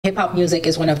Hip hop music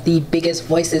is one of the biggest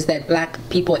voices that Black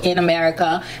people in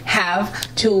America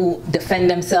have to defend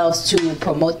themselves, to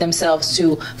promote themselves,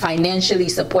 to financially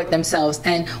support themselves.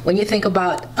 And when you think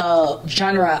about a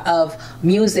genre of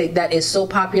music that is so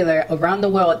popular around the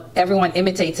world, everyone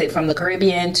imitates it, from the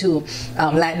Caribbean to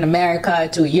Latin America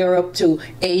to Europe to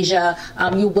Asia.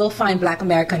 You will find Black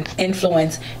American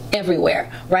influence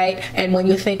everywhere, right? And when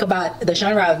you think about the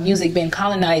genre of music being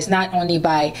colonized not only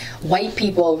by white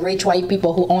people, rich white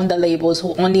people who own the labels,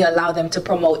 who only allow them to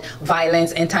promote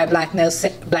violence, anti-blackness,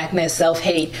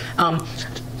 self-hate,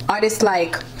 artists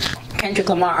like Kendrick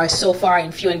Lamar are so far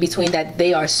and few in between that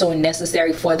they are so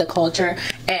necessary for the culture.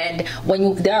 And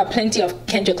there are plenty of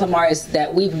Kendrick Lamars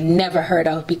that we've never heard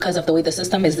of because of the way the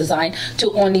system is designed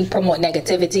to only promote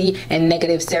negativity and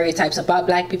negative stereotypes about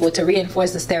Black people, to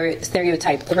reinforce the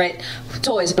stereotype threat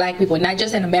towards Black people, not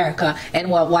just in America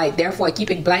and worldwide, therefore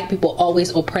keeping Black people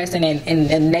always oppressed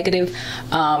and negative,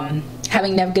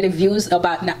 having negative views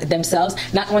about themselves.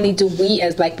 Not only do we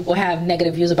as Black people have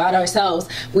negative views about ourselves,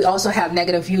 we also have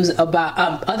negative views about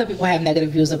other people have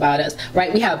negative views about us,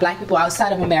 right? We have Black people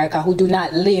outside of America who do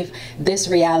not live this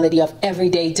reality of every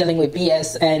day dealing with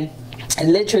BS and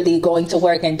literally going to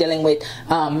work and dealing with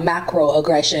macro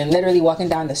aggression, literally walking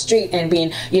down the street and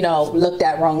being, looked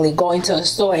at wrongly, going to a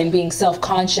store and being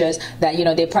self-conscious that,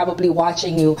 they're probably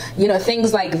watching you,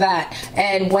 things like that.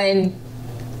 And when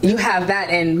you have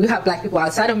that, and you have Black people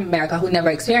outside of America who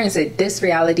never experience it, this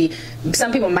reality,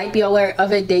 some people might be aware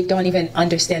of it, they don't even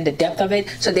understand the depth of it,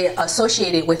 so they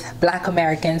associate it with Black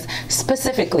Americans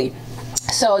specifically.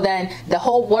 So then the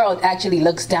whole world actually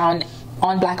looks down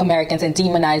on Black Americans and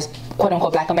demonize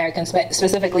quote-unquote Black Americans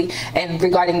specifically, and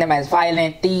regarding them as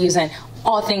violent, thieves, and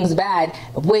all things bad,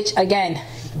 which again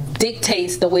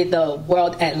dictates the way the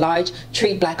world at large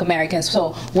treat Black Americans. So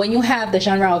when you have the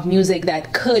genre of music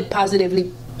that could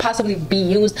possibly be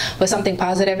used for something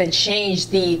positive and change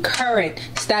the current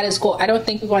status quo, I don't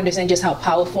think people understand just how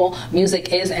powerful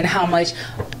music is and how much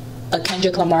a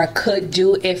Kendrick Lamar could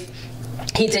do if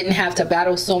he didn't have to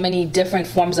battle so many different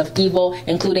forms of evil,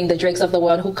 including the Drakes of the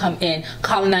world who come in,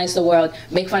 colonize the world,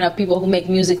 make fun of people who make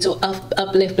music to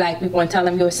uplift Black people and tell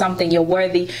them you're something, you're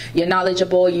worthy, you're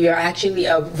knowledgeable, you're actually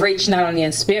rich not only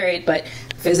in spirit but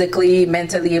physically,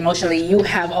 mentally, emotionally. You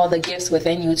have all the gifts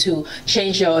within you to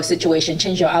change your situation,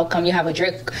 change your outcome. You have a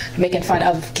Drake making fun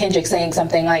of Kendrick saying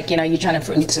something like, you're trying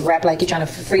to rap like you're trying to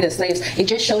free the slaves. It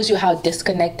just shows you how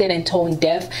disconnected and tone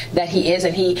deaf that he is.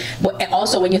 And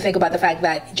also when you think about the fact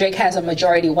that Drake has a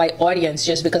majority white audience,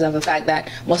 just because of the fact that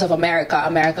most of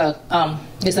America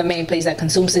is the main place that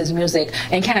consumes his music,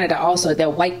 and Canada also, they're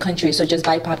white countries, so just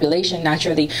by population,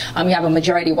 naturally, you have a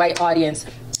majority white audience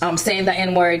saying the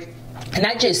N-word. And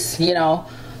not just,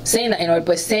 saying the N-word,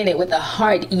 but saying it with a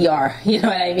hard ER, you know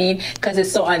what I mean? Because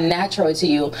it's so unnatural to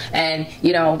you. And,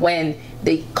 when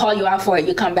they call you out for it,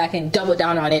 you come back and double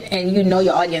down on it. And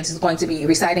your audience is going to be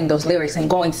reciting those lyrics and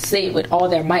going to say it with all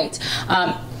their might.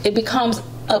 It becomes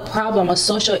a problem, a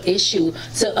social issue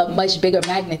to a much bigger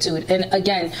magnitude. And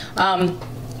again,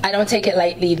 I don't take it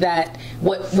lightly that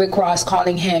what Rick Ross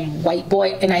calling him white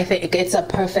boy, and I think it's a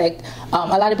perfect,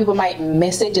 a lot of people might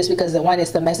miss it just because the one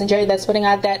is the messenger that's putting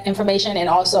out that information, and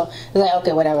also it's like,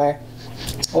 okay, whatever,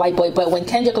 white boy. But when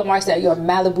Kendrick Lamar said you're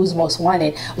Malibu's Most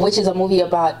Wanted, which is a movie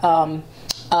about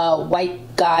a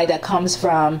white guy that comes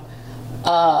from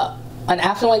an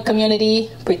affluent community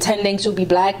pretending to be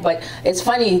Black, but it's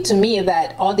funny to me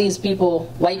that all these people,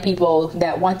 white people,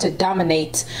 that want to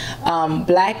dominate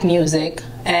Black music,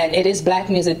 and it is Black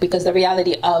music, because the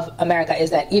reality of America is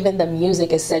that even the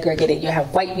music is segregated. You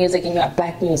have white music and you have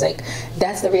Black music.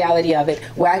 That's the reality of it.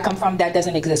 Where I come from, that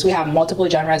doesn't exist. We have multiple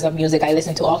genres of music. I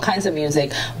listen to all kinds of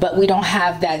music, but we don't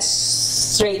have that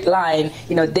straight line,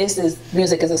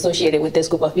 music is associated with this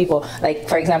group of people. Like,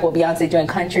 for example, Beyonce doing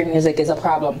country music is a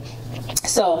problem.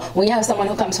 So when you have someone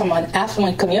who comes from an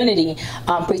affluent community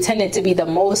pretending to be the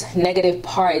most negative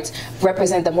parts,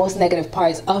 represent the most negative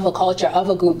parts of a culture, of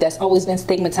a group that's always been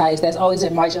stigmatized, that's always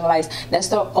been marginalized,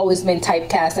 that's always been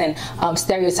typecast and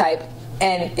stereotyped,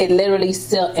 and it literally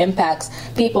still impacts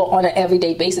people on an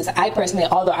everyday basis. I personally,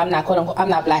 although I'm not quote-unquote, I'm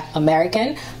not Black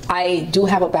American, I do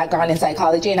have a background in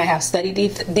psychology and I have studied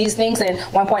these things, and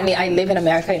more importantly, I live in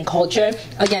American culture.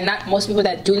 Again, not most people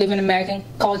that do live in American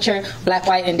culture, Black,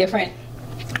 white, and different,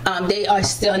 they are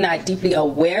still not deeply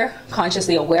aware,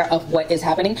 consciously aware of what is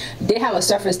happening. They have a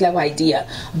surface level idea,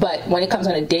 but when it comes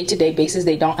on a day-to-day basis,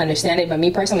 they don't understand it. But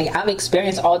me personally, I've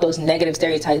experienced all those negative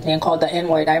stereotypes, being called the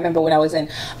N-word. I remember when I was in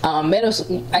middle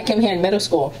school, I came here in middle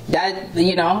school, that,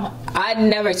 you know, I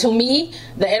never, to me,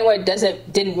 the N-word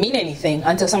didn't mean anything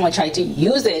until someone tried to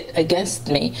use it against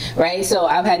me, right? So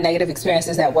I've had negative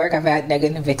experiences at work, I've had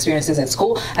negative experiences at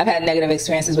school, I've had negative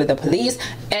experiences with the police,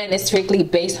 and it's strictly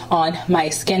based on my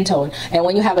skin tone. And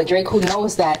when you have a Drake who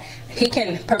knows that, he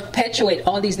can perpetuate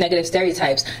all these negative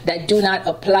stereotypes that do not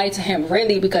apply to him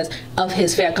really because of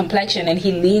his fair complexion, and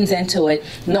he leans into it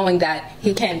knowing that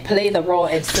he can play the role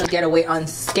and still get away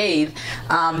unscathed,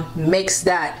 makes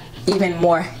that even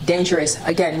more dangerous.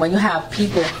 Again, when you have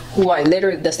people who are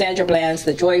literally the Sandra Blands,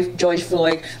 the George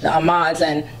Floyd, the Ahmauds,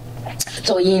 and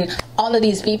Toyin, all of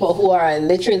these people who are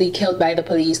literally killed by the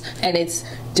police, and it's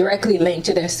directly linked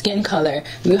to their skin color.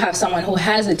 You have someone who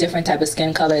has a different type of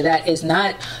skin color that is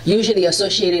not usually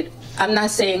associated. I'm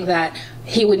not saying that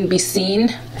he wouldn't be seen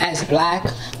as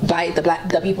black by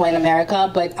the people in America,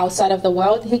 but outside of the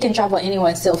world, he can travel anywhere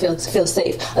and still feel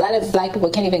safe. A lot of black people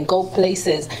can't even go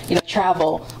places, you know,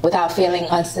 travel without feeling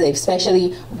unsafe,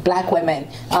 especially black women.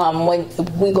 When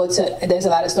we go to, there's a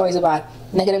lot of stories about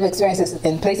negative experiences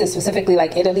in places specifically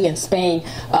like Italy and Spain,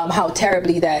 how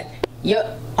terribly that you're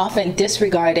often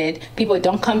disregarded. People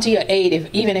don't come to your aid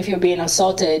even if you're being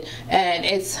assaulted. And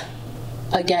it's,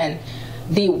 again,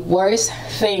 the worst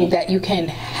thing that you can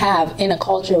have in a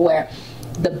culture where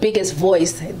the biggest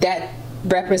voice that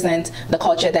represents the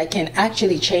culture that can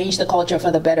actually change the culture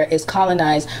for the better is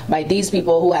colonized by these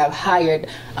people who have hired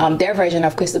their version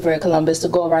of Christopher Columbus to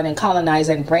go around and colonize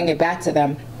and bring it back to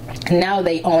them. Now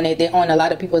they own it. They own a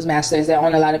lot of people's masters. They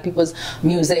own a lot of people's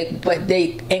music, but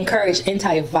they encourage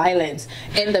anti-violence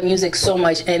in the music so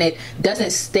much, and it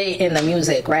doesn't stay in the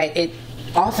music, right? It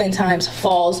oftentimes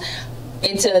falls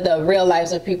into the real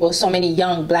lives of people. So many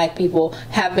young black people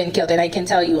have been killed, and I can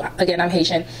tell you, again, I'm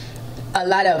Haitian, a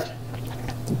lot of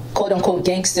quote-unquote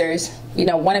gangsters, you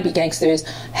know, wannabe gangsters,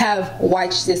 have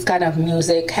watched this kind of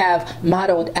music, have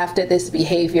modeled after this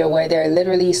behavior where they're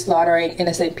literally slaughtering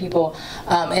innocent people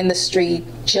in the street,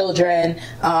 children,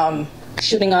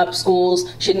 shooting up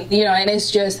schools, you know, and it's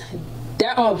just,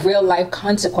 there are real life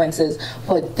consequences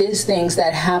for these things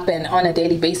that happen on a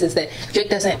daily basis that Drake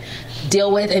doesn't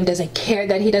deal with and doesn't care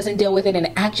that he doesn't deal with it,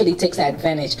 and actually takes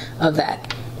advantage of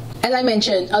that. As I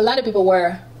mentioned, a lot of people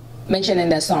were mentioned in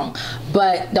that song,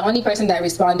 but the only person that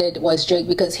responded was Drake,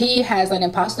 because he has an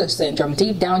imposter syndrome.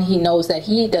 Deep down, he knows that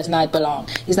he does not belong.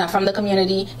 He's not from the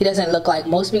community. He doesn't look like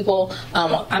most people.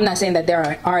 I'm not saying that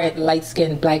there aren't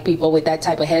light-skinned black people with that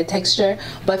type of hair texture,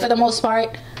 but for the most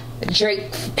part,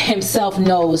 Drake himself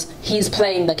knows he's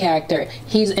playing the character.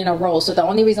 He's in a role. So the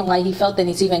only reason why he felt the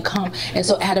need to even come and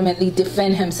so adamantly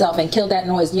defend himself and kill that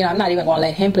noise, you know, I'm not even going to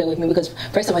let him play with me, because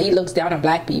first of all, he looks down on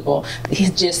black people. He's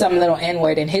just some little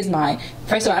N-word in his mind.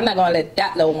 First of all, I'm not going to let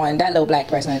that little black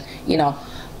person, you know,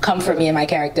 come for me and my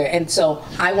character. And so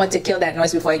I want to kill that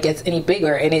noise before it gets any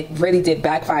bigger, and it really did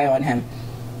backfire on him.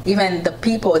 Even the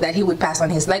people that he would pass on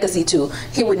his legacy to,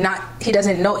 he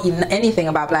doesn't know anything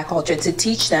about black culture to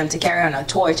teach them to carry on a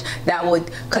torch that would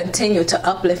continue to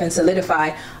uplift and solidify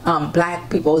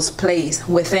black people's place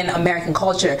within American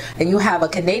culture. And you have a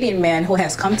Canadian man who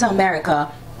has come to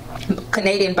America,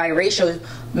 Canadian biracial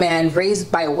man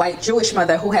raised by a white Jewish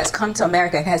mother, who has come to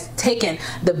America and has taken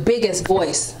the biggest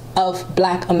voice of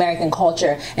black American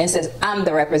culture and says, I'm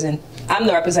the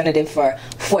representative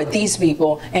for these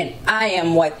people, and I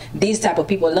am what these type of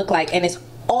people look like. And it's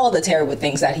all the terrible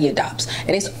things that he adopts,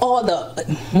 and it's all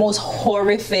the most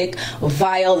horrific,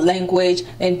 vile language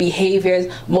and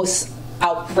behaviors, most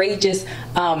outrageous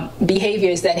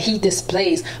behaviors that he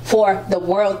displays for the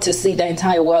world to see, the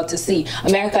entire world to see.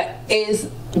 America is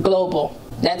global.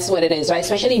 That's what it is, right?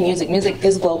 Especially music. Music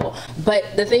is global. But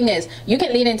the thing is, you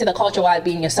can lean into the culture while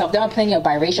being yourself. There are plenty of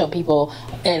biracial people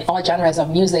in all genres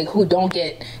of music who don't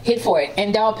get hit for it.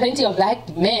 And there are plenty of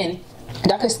black men,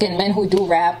 darker skinned men, who do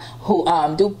rap, who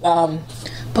do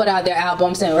put out their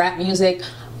albums and rap music,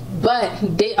 but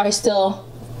they are still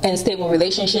in stable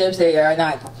relationships. They are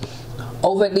not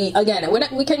overtly, again,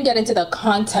 we can get into the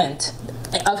content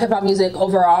of hip-hop music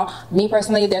overall. Me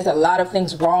personally, there's a lot of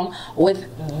things wrong with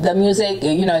the music.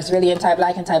 You know, it's really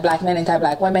anti-black men,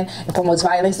 anti-black women. It promotes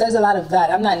violence. There's a lot of that.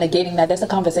 I'm not negating that. That's a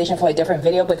conversation for a different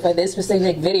video. But for this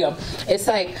specific video, it's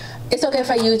like, it's okay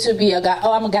for you to be a guy.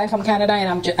 Oh, I'm a guy from Canada,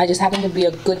 and I just happen to be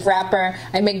a good rapper.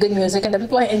 I make good music, and the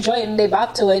people enjoy it and they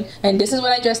bop to it. And this is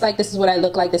what I dress like. This is what I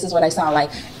look like. This is what I sound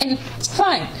like. And it's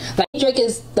fine. Like, Drake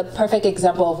is the perfect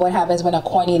example of what happens when a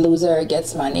corny loser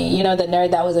gets money. You know, the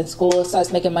nerd that was in school,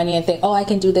 starts making money and think, oh, I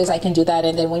can do this, I can do that.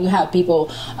 And then when you have people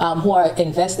who are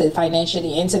invested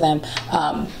financially into them,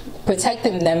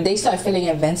 protecting them, they start feeling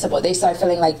invincible. They start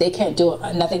feeling like they can't do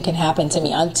it, nothing can happen to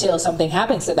me until something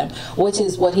happens to them, which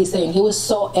is what he's saying. He was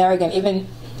so arrogant, even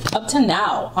up to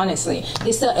now, honestly.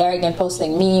 He's still arrogant,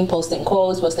 posting meme, posting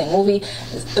quotes, posting movie,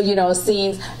 you know,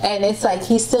 scenes, and it's like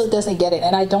he still doesn't get it.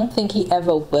 And I don't think he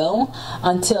ever will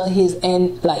until he's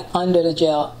in, like, under the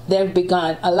jail. They've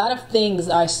begun, a lot of things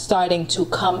are starting to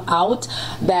come out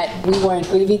that we weren't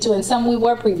privy to, and some we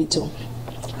were privy to.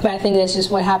 But I think that's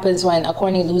just what happens when a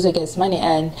corny loser gets money.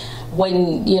 And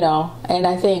when, you know, and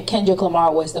I think Kendrick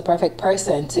Lamar was the perfect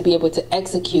person to be able to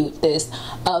execute this,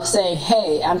 of saying,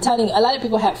 hey, I'm telling you, a lot of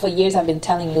people have, for years I've been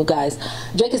telling you guys,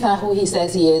 Drake is not who he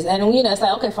says he is. And, you know, it's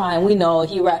like, okay, fine, we know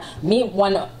he rap.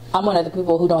 I'm one of the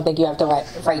people who don't think you have to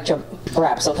write your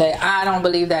raps, okay? I don't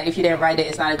believe that if you didn't write it,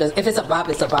 it's not a good. If it's a bop,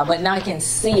 it's a bop. But now I can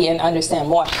see and understand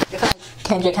more. Because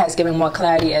Kendrick has given more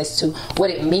clarity as to what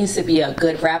it means to be a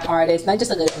good rap artist. Not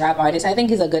just a good rap artist. I think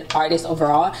he's a good artist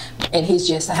overall. And he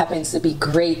just happens to be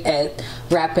great at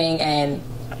rapping and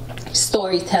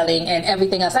storytelling and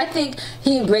everything else. I think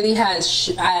he really has,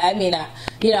 you know,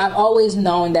 I've always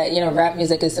known that, you know, rap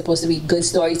music is supposed to be good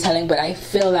storytelling. But I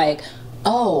feel like,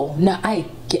 oh, no,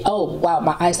 oh wow,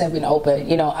 my eyes have been open,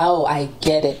 you know. Oh, I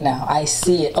get it now, I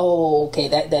see it. Oh, okay,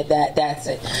 that's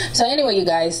it. So anyway, you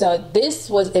guys, so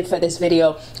this was it for this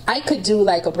video. I could do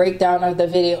like a breakdown of the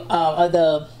video, of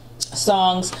the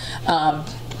songs,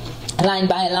 line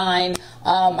by line.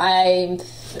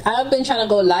 I've been trying to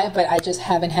go live, but I just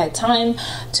haven't had time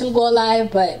to go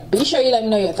live. But be sure you let me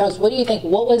know your thoughts. What do you think?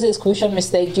 What was his crucial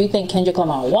mistake? Do you think Kendrick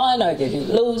Lamar won, or did he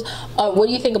lose? Or what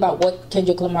do you think about what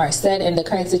Kendrick Lamar said in the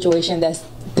current situation that's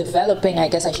developing, I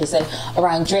guess I should say,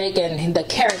 around Drake and the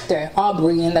character,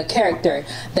 Aubrey, and the character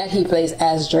that he plays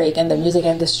as Drake in the music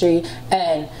industry?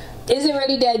 And is it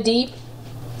really that deep,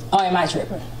 or am I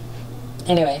tripping?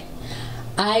 Anyway,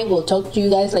 I will talk to you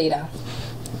guys later.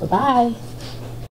 Bye-bye.